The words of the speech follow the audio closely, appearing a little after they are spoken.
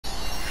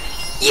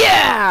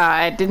Yeah!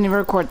 I didn't even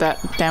record that.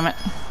 Damn it.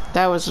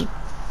 That was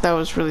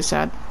really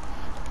sad.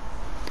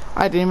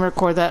 I didn't even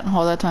record that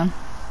all that time.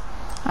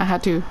 I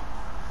had to.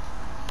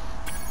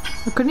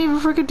 I couldn't even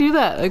freaking do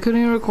that. I couldn't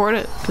even record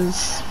it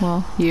because,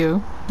 well,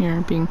 you're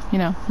being, you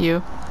know,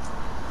 you.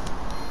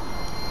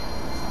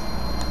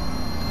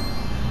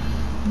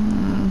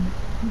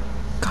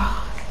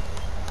 God.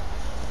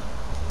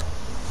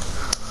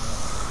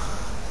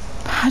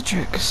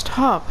 Patrick,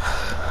 stop.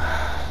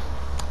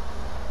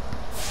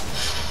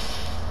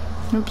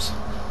 Oops.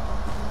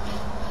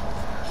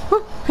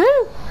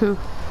 Woo-hoo-hoo.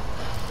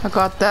 I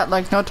got that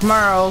like no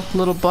tomorrow,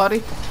 little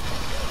buddy.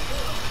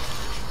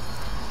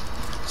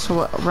 So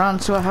what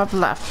rounds do I have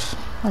left?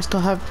 I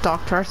still have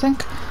Doctor, I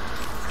think.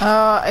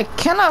 I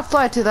cannot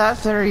fly to that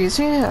very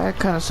easy. I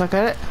kind of suck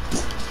at it.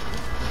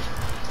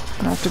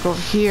 But I have to go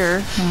over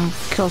here and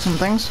kill some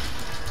things.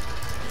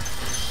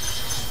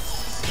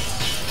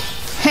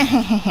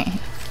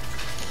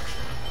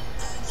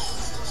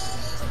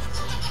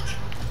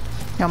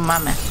 Yo,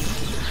 mama.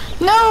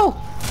 No!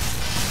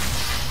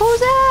 What was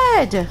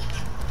that?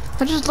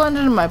 I just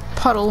landed in my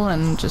puddle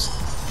and just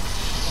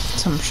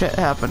some shit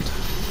happened.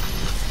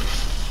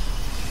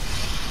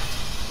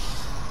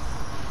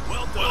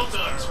 Well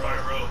done,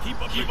 Spyro.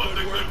 Keep up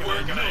the good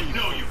work, and I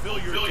know you fill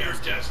your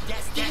test.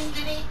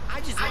 Destiny?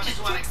 I just want to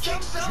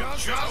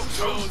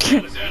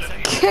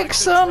Kick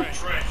some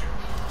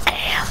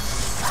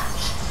ass.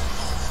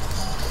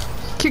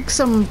 Kick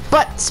some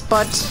butts,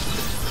 butt.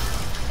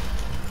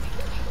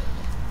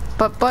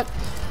 Butt.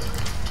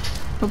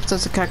 Oops,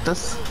 that's a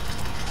cactus.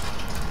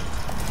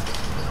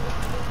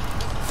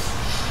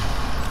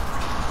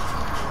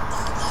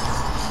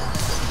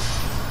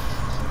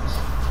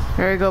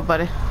 There you go,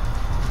 buddy.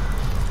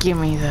 Give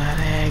me that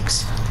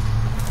eggs.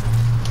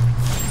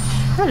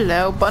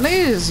 Hello,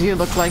 bunnies. You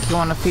look like you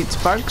want to feed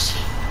Sparks.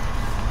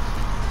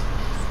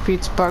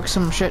 Feed Sparks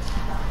some shit.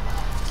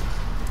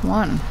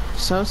 One.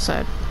 So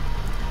sad.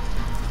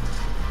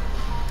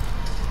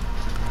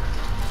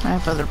 I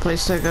have other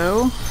place to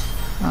go.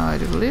 I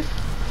do believe.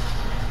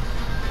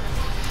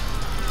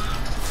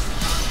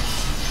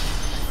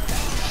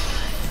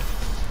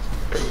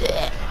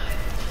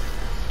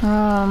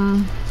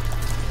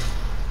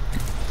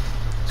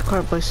 There's quite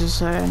a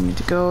places I need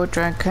to go.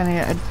 Drink Kenny.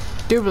 I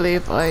do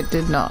believe I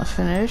did not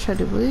finish. I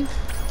do believe.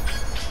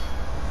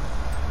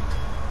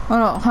 Oh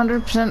no,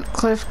 100%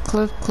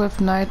 Cliff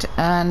Knight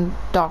and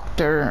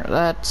Doctor.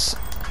 That's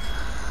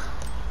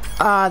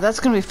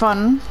gonna be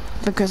fun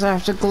because I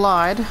have to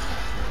glide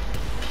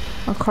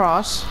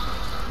across.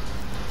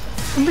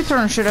 Don't be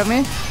throwing shit at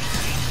me.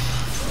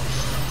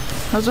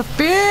 How's it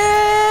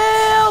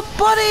feel,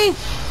 buddy?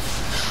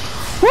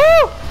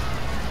 Woo!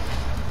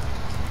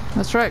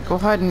 That's right, go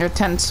hide in your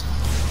tents.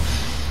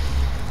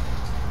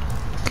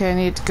 Okay, I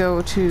need to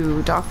go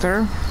to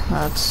Doctor.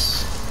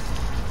 That's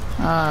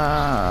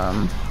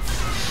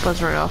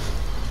buzz right off.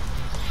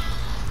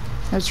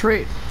 That's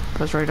right.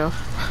 Buzz right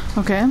off.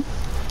 Okay.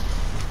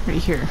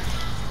 Right here.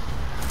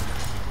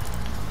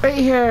 Right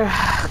here.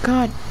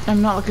 God,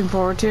 I'm not looking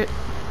forward to it.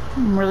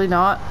 I'm really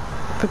not.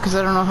 Because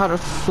I don't know how to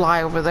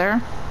fly over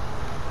there.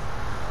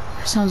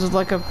 Sounds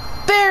like a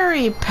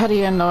very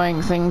petty,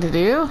 annoying thing to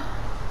do.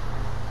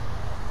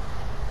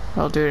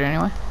 I'll do it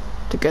anyway.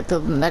 To get the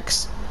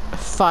next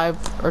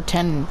 5 or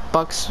 10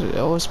 bucks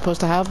I was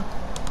supposed to have.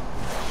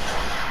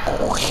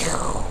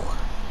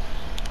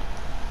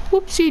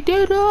 Whoopsie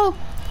doodle.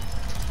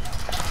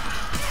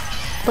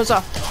 Buzz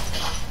off.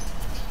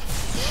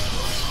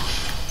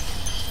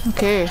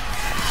 Okay.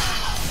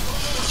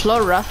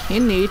 Flora,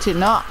 you need to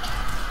not.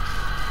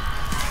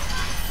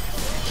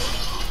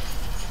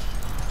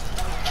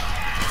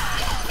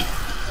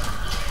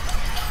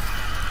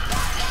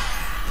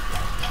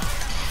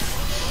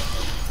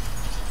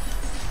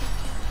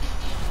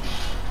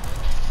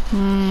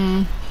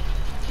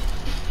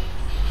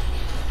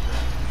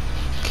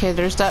 Okay,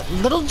 there's that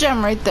little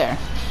gem right there.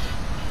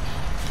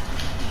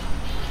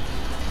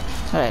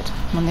 Alright,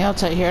 I'm on the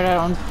outside here.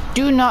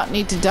 Do not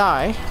need to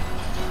die.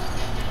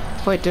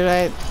 Wait, did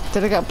I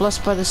get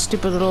blessed by this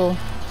stupid little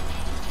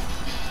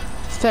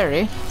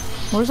fairy?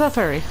 Where's that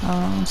fairy?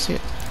 I don't see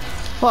it.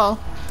 Well,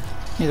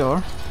 either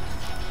or.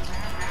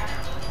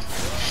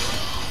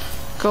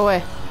 Go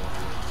away.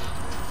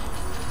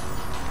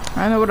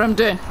 I know what I'm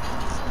doing.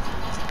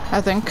 I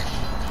think.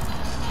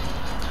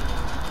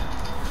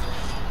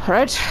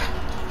 Alright.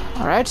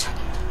 Alright.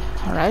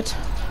 Alright.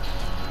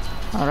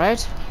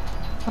 Alright.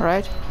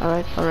 Alright.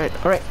 Alright.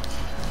 Alright. Alright.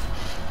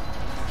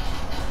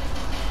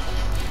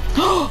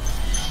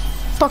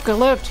 Fuck, I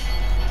lived.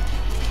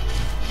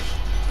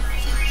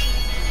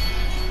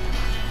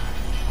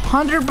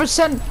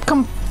 100%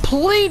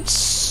 complete,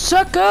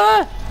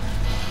 sucker!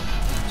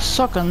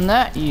 Suck on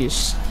that, you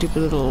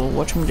stupid little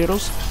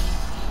whatchamadoodles.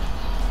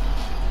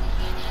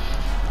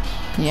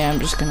 Yeah, I'm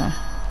just gonna...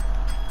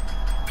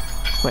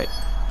 Wait.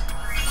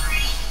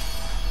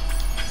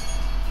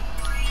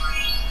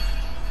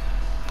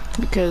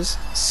 Because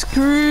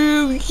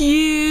screw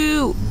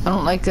you! I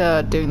don't like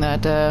doing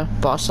that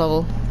boss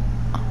level.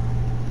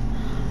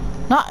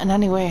 Not in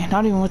any way.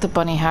 Not even with the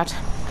bunny hat.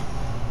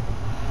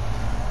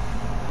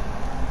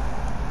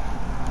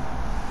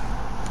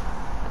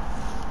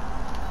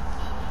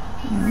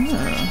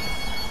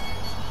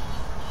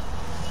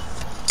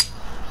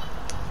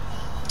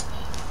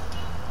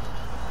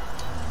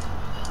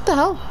 What the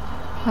hell?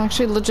 I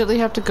actually legitimately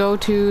have to go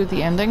to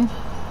the ending?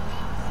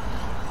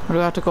 Or do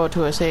I have to go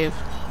to a save?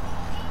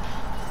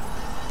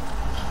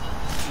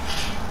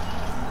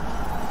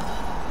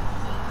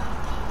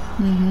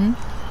 Mm-hmm.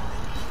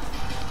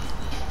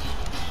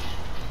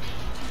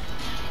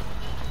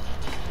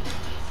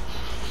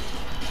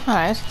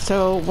 Alright,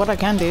 so what I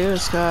can do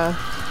is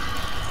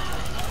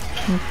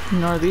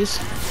ignore these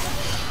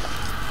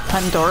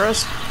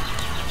Pandoras.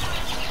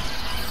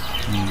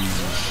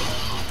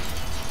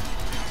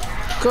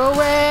 Go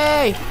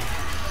away!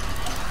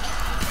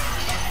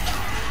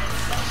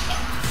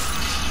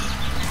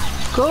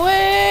 Go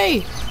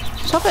away!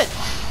 Stop it!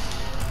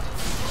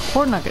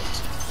 Poor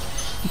nuggets.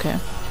 Okay.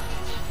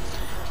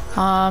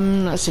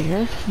 Let's see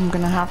here. I'm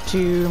gonna have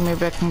to,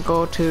 maybe I can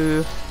go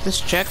to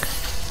this chick.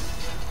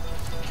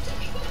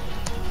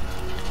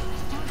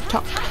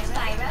 Talk. Hi,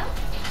 Spyro.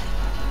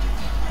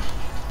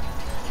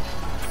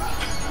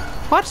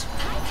 What?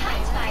 Hi,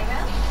 Spyro.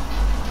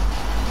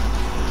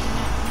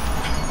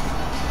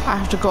 I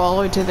have to go all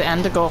the way to the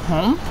end to go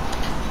home?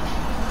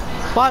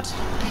 What?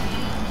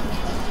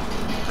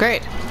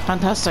 Great.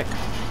 Fantastic.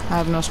 I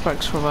have no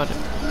sparks for about it.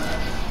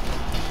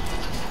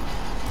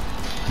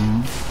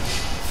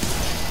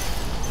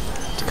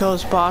 To kill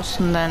this boss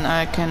and then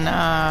I can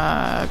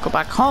go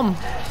back home.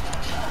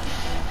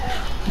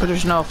 But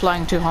there's no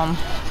flying to home.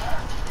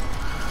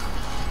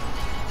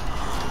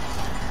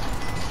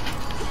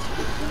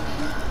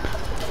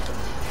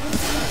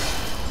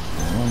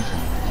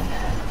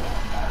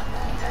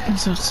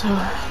 Is that so?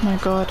 My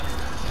god.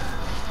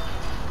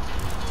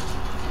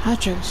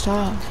 Patrick,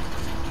 stop.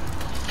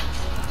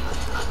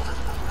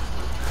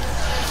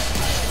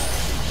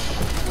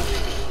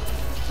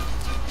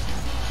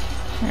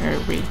 There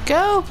we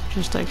go.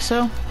 Just like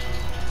so.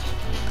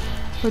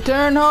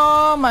 Return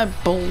home! I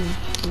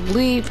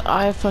believe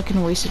I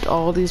fucking wasted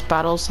all these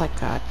battles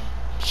like a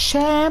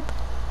champ.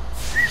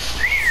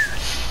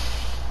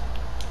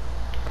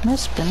 Can I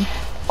spin?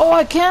 Oh,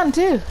 I can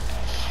too!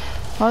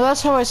 Oh,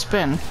 that's how I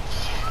spin.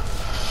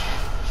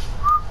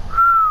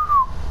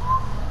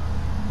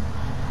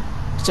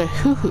 It's a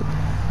hoo-hoo.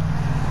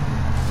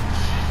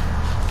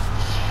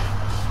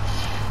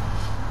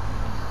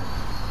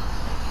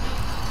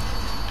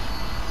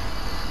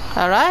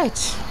 Alright.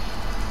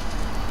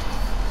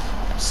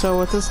 So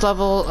with this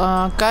level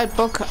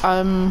guidebook,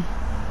 I'm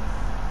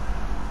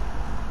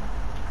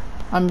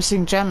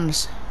missing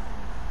gems.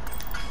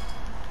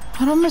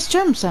 I don't miss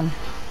gems then.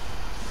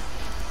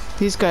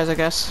 These guys, I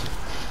guess.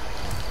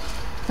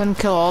 Didn't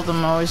kill all of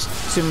them, I always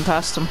zoom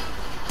past them.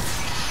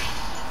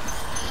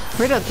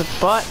 Right at the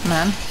butt,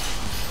 man.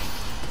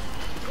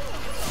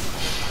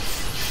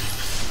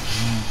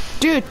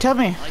 Dude, tell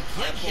me.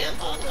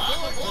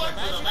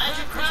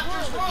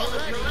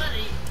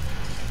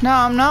 No,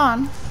 I'm not.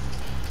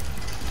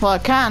 Well, I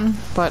can,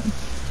 but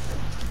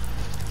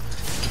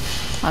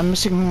I'm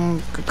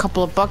missing a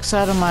couple of bucks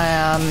out of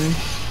my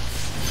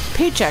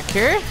paycheck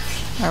here.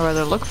 I'd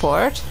rather look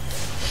for it.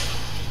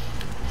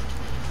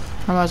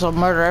 I might as well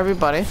murder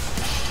everybody.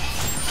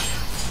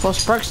 Well,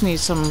 Sparks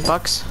needs some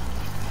bucks.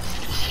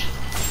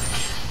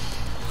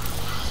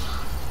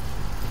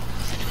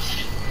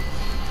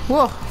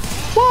 Whoa!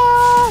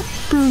 What?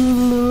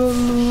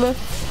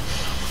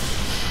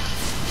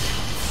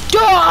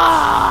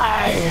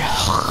 Die!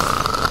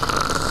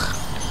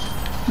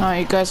 No,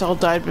 you guys all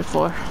died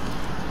before.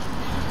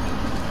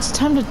 It's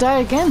time to die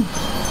again.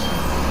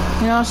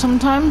 You know,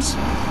 sometimes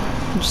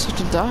you just have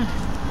to die.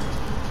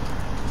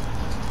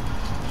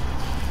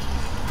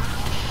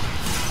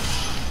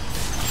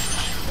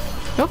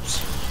 Oops.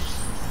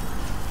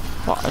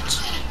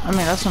 What? I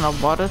mean, that's not a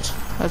what it.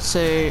 That's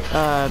a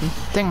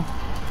thing.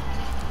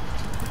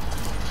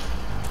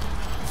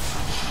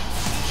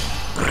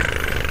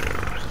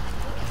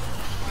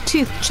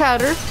 Teeth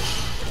chatter.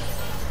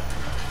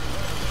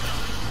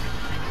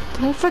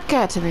 Did I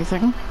forget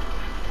anything?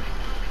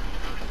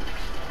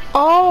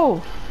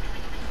 Oh!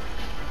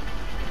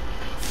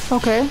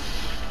 Okay.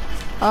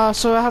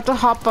 So I have to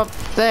hop up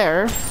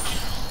there.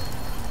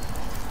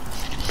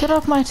 Get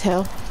off my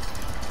tail.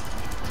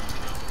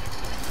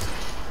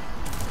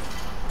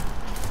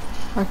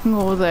 I can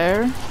go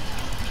there.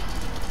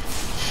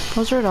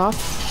 Close it off.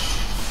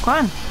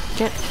 Come on,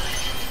 get.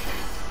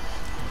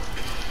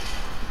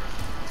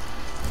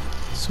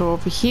 So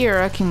over here,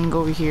 I can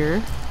go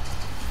here.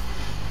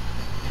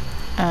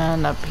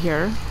 And up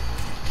here.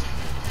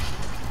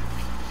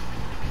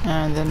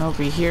 And then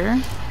over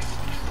here.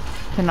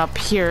 Then up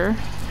here.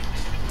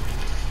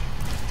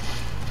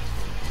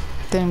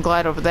 Then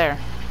glide over there.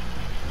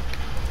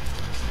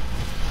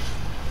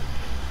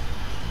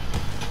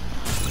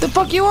 The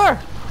fuck you are?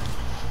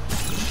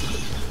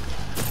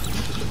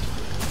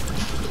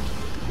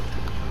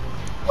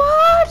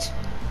 What?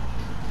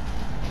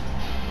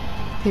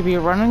 Maybe a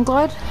run and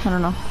glide? I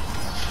don't know.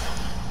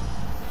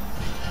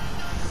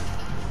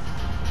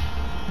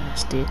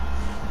 nasty.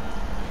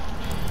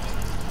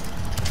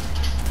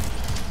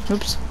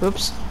 Oops,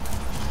 oops.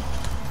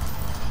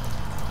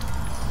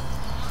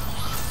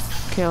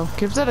 Okay, I'll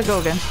give that a go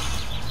again.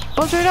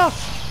 Buzz right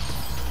off!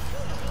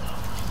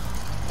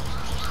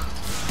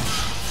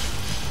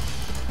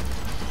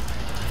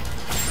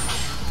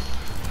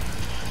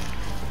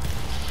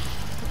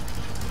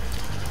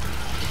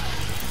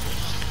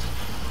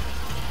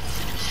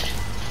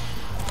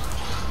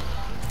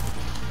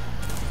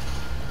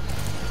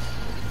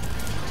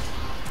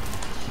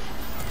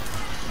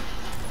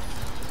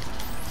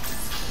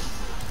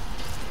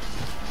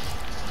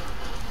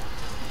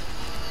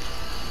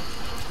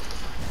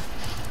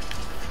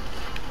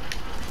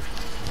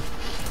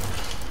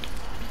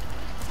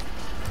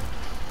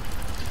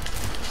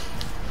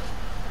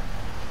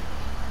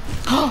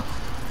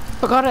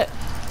 I got it!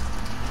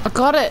 I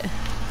got it!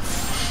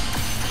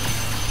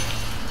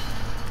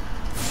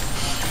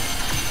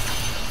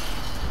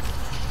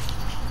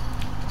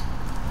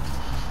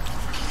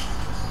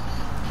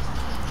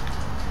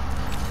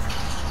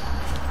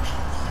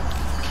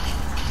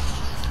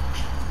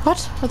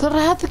 What? I thought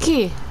I had the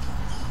key.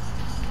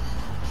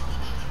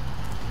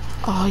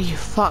 Oh, you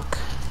fuck.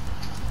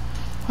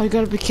 Oh, you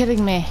gotta be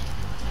kidding me.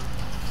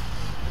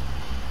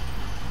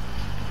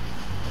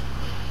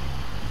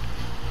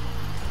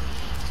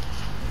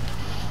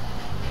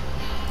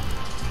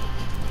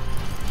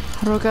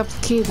 How do I grab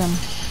the key then?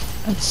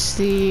 It's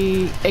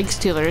the egg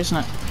stealer, isn't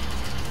it?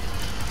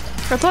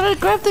 I thought I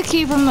grabbed the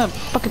key from the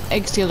fucking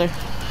egg stealer.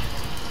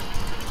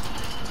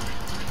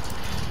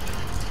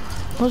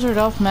 Buzzard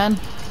off, man.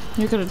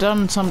 You could have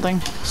done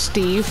something,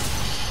 Steve.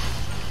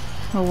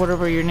 Or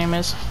whatever your name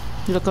is.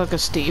 You look like a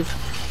Steve.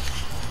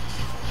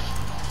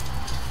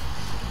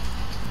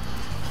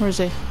 Where is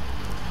he?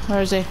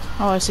 Where is he?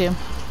 Oh, I see him.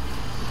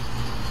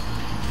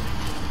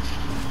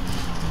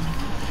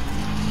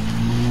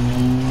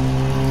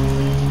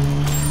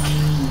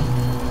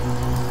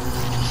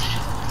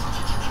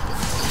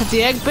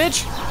 The egg,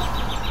 bitch?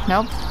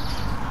 Nope.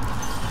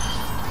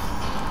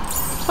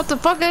 What the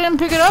fuck? I didn't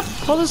pick it up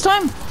all this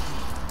time?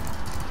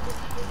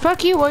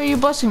 Fuck you, why are you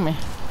busting me?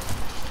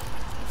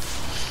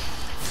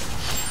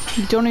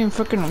 You don't even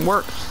fucking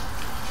work.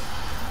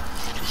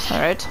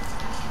 Alright.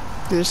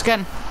 Do this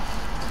again.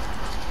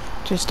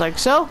 Just like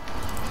so.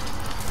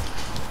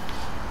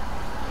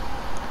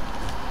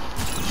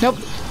 Nope.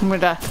 I'm gonna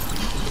die.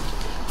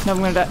 Nope,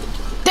 I'm gonna die.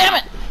 Damn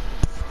it!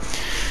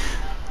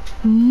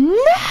 No!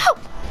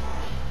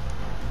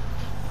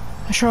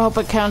 I sure hope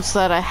it counts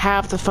that I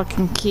have the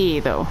fucking key,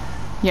 though.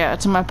 Yeah,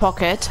 it's in my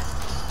pocket.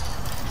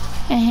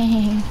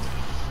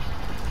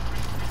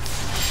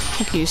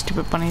 Fuck you,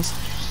 stupid bunnies.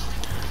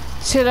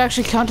 See, it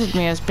actually counted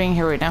me as being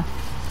here right now.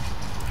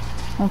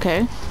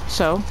 Okay,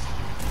 so.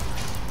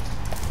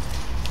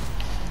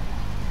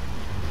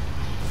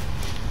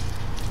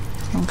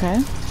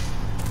 Okay.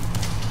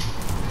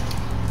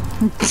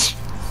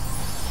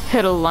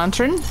 Hit a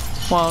lantern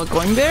while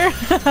going there.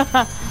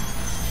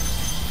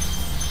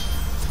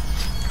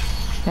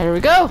 There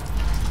we go.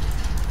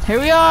 Here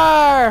we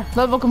are.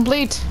 Level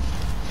complete.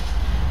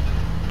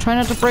 Try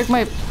not to break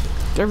my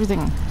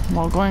everything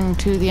while going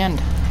to the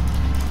end.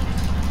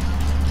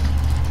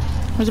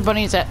 Where's the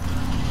bunny is at?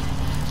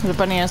 Where's the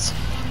bunny is?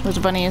 Where's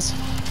the bunny is?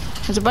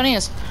 Where's the bunny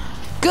is?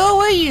 Go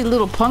away, you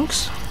little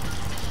punks.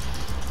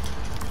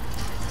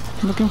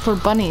 I'm looking for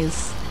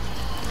bunnies.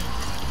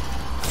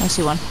 I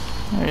see one.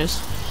 There it is.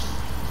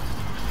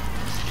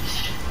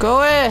 Go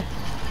away.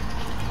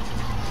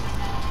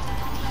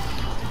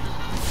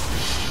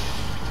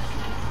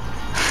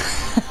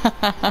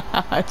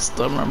 I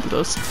still remember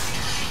those.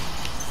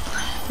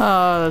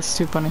 Oh, that's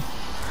too funny.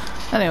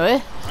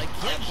 Anyway. I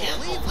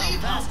can't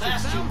believe how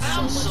fast you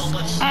found so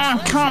much. I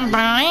can't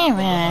believe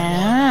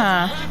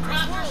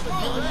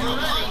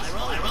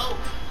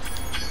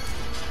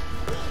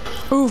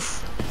it.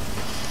 Oof.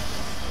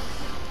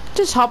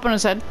 Just hop on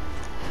his head.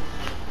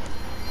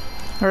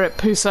 Alright,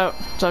 peace out.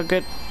 It's all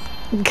good.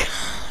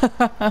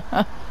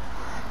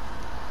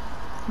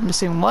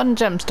 Missing one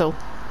gem still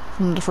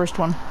from the first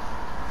one.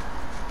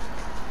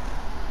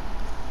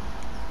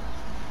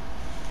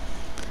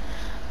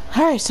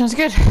 Alright, sounds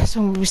good.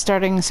 So we'll be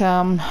starting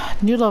some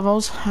new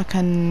levels. I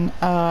can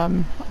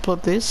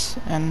upload this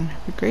and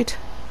it'd be great.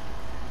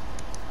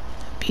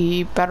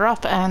 Be better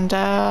off and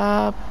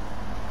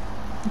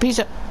peace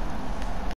out.